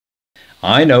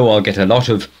I know I'll get a lot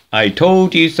of "I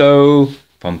told you so"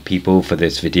 from people for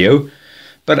this video,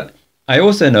 but I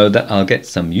also know that I'll get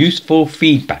some useful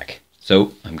feedback,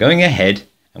 so I'm going ahead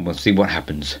and we'll see what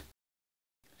happens.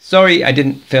 Sorry I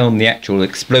didn't film the actual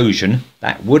explosion.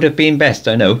 That would have been best,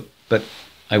 I know, but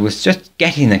I was just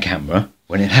getting the camera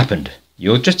when it happened.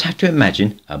 You'll just have to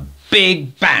imagine a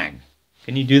big bang.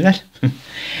 Can you do that?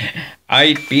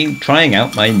 I'd been trying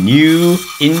out my new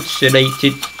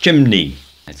insulated chimney.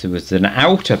 So it was an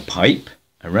outer pipe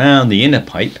around the inner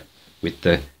pipe with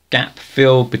the gap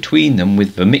filled between them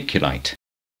with vermiculite.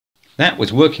 That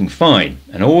was working fine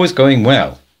and all was going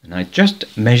well, and I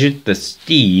just measured the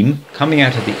steam coming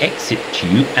out of the exit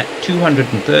tube at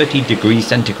 230 degrees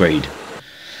centigrade.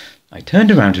 I turned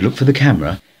around to look for the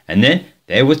camera, and then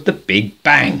there was the big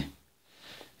bang.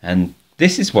 And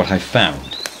this is what I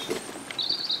found.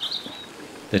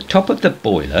 The top of the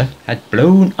boiler had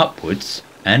blown upwards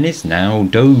and is now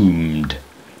domed.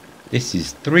 This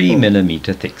is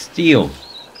 3mm thick steel.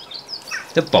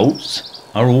 The bolts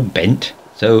are all bent,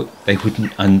 so they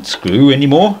wouldn't unscrew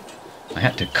anymore. I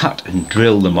had to cut and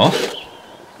drill them off.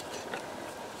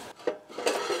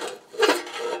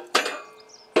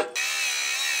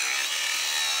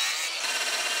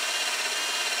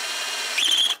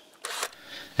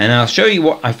 And I'll show you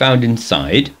what I found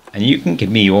inside, and you can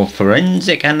give me your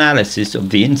forensic analysis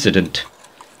of the incident.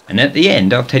 And at the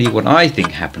end I'll tell you what I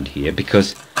think happened here,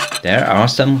 because there are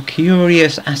some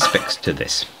curious aspects to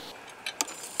this.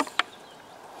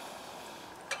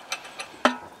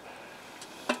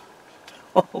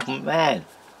 Oh man.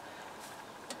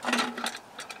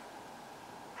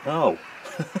 Oh.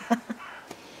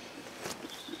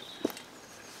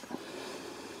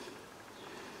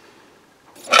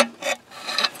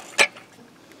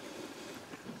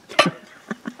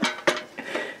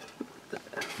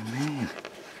 Man.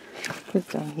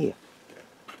 What's down here?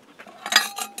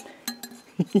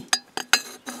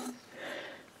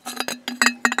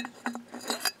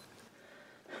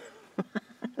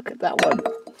 Look at that one.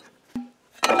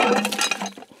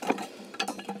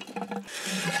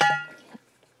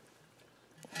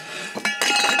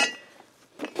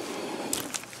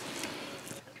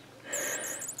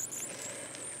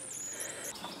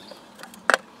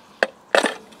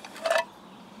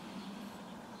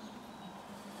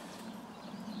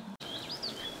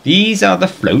 These are the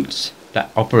floats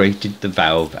that operated the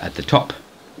valve at the top.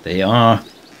 They are,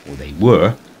 or they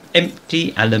were,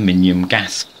 empty aluminium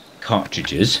gas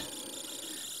cartridges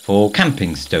for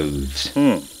camping stoves.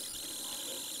 They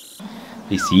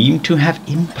seem to have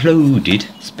imploded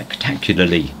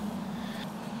spectacularly.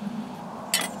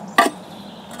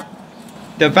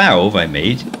 The valve I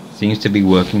made seems to be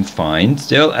working fine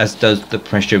still, as does the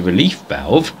pressure relief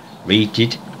valve,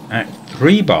 rated at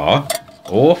 3 bar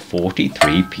or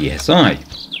 43 psi.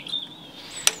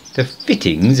 The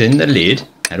fittings in the lid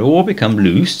had all become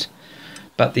loose,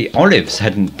 but the olives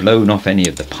hadn't blown off any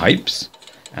of the pipes,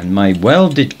 and my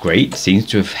welded grate seems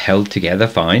to have held together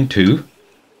fine too.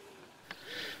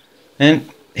 And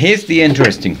here's the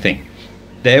interesting thing.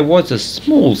 There was a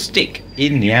small stick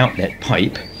in the outlet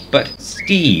pipe, but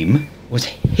steam was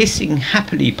hissing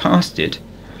happily past it,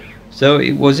 so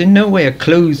it was in no way a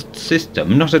closed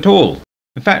system, not at all.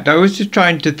 In fact, I was just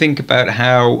trying to think about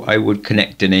how I would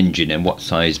connect an engine and what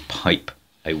size pipe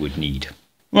I would need.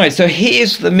 Right, so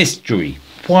here's the mystery.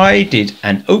 Why did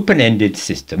an open-ended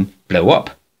system blow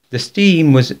up? The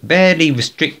steam was barely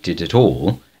restricted at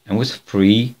all and was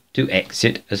free to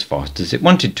exit as fast as it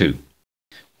wanted to.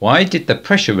 Why did the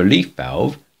pressure relief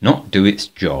valve not do its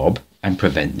job and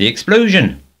prevent the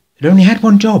explosion? It only had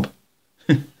one job.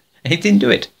 It didn't do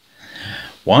it.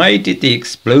 Why did the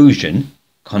explosion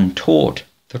contort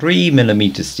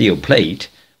 3mm steel plate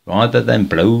rather than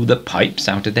blow the pipes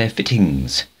out of their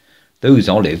fittings? Those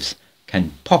olives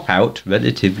can pop out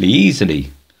relatively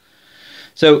easily.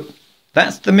 So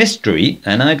that's the mystery,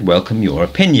 and I'd welcome your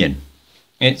opinion.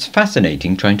 It's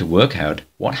fascinating trying to work out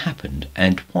what happened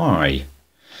and why.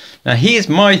 Now here's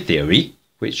my theory,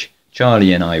 which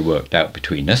Charlie and I worked out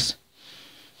between us.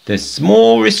 The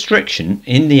small restriction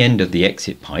in the end of the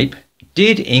exit pipe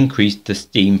did increase the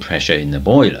steam pressure in the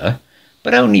boiler,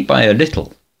 but only by a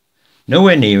little.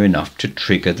 Nowhere near enough to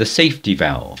trigger the safety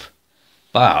valve,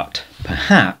 but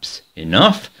perhaps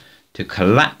enough to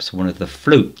collapse one of the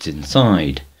floats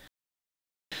inside.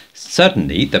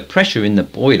 Suddenly the pressure in the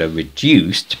boiler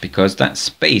reduced because that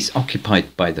space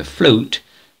occupied by the float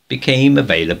became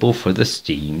available for the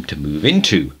steam to move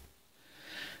into.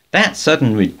 That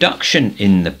sudden reduction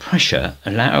in the pressure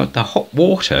allowed the hot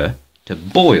water to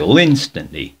boil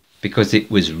instantly, because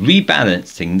it was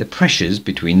rebalancing the pressures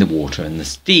between the water and the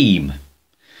steam.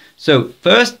 So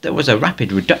first there was a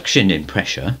rapid reduction in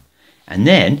pressure, and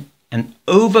then an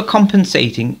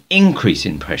overcompensating increase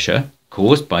in pressure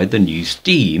caused by the new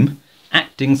steam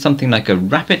acting something like a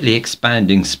rapidly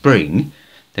expanding spring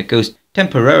that goes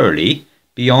temporarily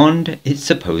beyond its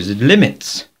supposed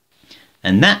limits.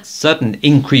 And that sudden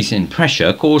increase in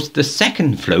pressure caused the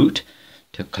second float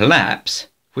to collapse,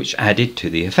 which added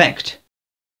to the effect.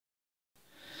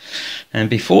 And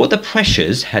before the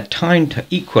pressures had time to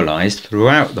equalize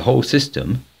throughout the whole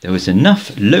system, there was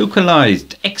enough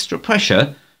localized extra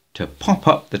pressure to pop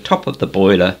up the top of the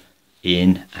boiler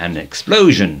in an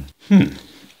explosion.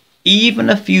 Even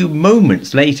a few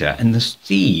moments later and the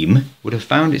steam would have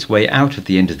found its way out of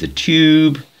the end of the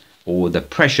tube, or the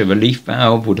pressure relief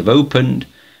valve would have opened,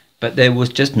 but there was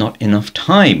just not enough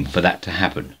time for that to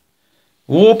happen.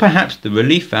 Or perhaps the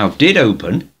relief valve did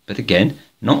open, but again,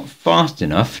 not fast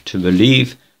enough to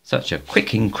relieve such a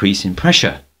quick increase in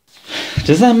pressure.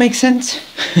 Does that make sense?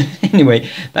 Anyway,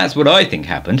 that's what I think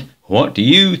happened. What do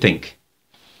you think?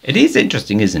 It is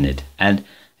interesting, isn't it? And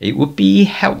it would be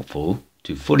helpful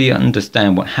to fully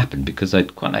understand what happened, because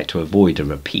I'd quite like to avoid a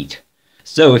repeat.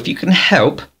 So if you can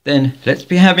help, then let's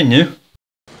be having you.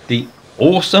 The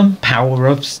awesome power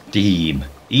of steam,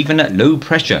 even at low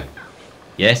pressure.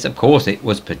 Yes, of course it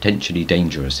was potentially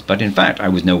dangerous, but in fact I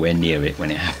was nowhere near it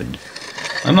when it happened.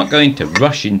 I'm not going to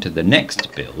rush into the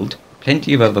next build.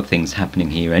 Plenty of other things happening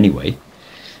here anyway.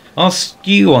 I'll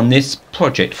stew on this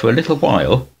project for a little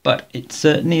while, but it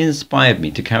certainly inspired me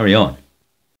to carry on.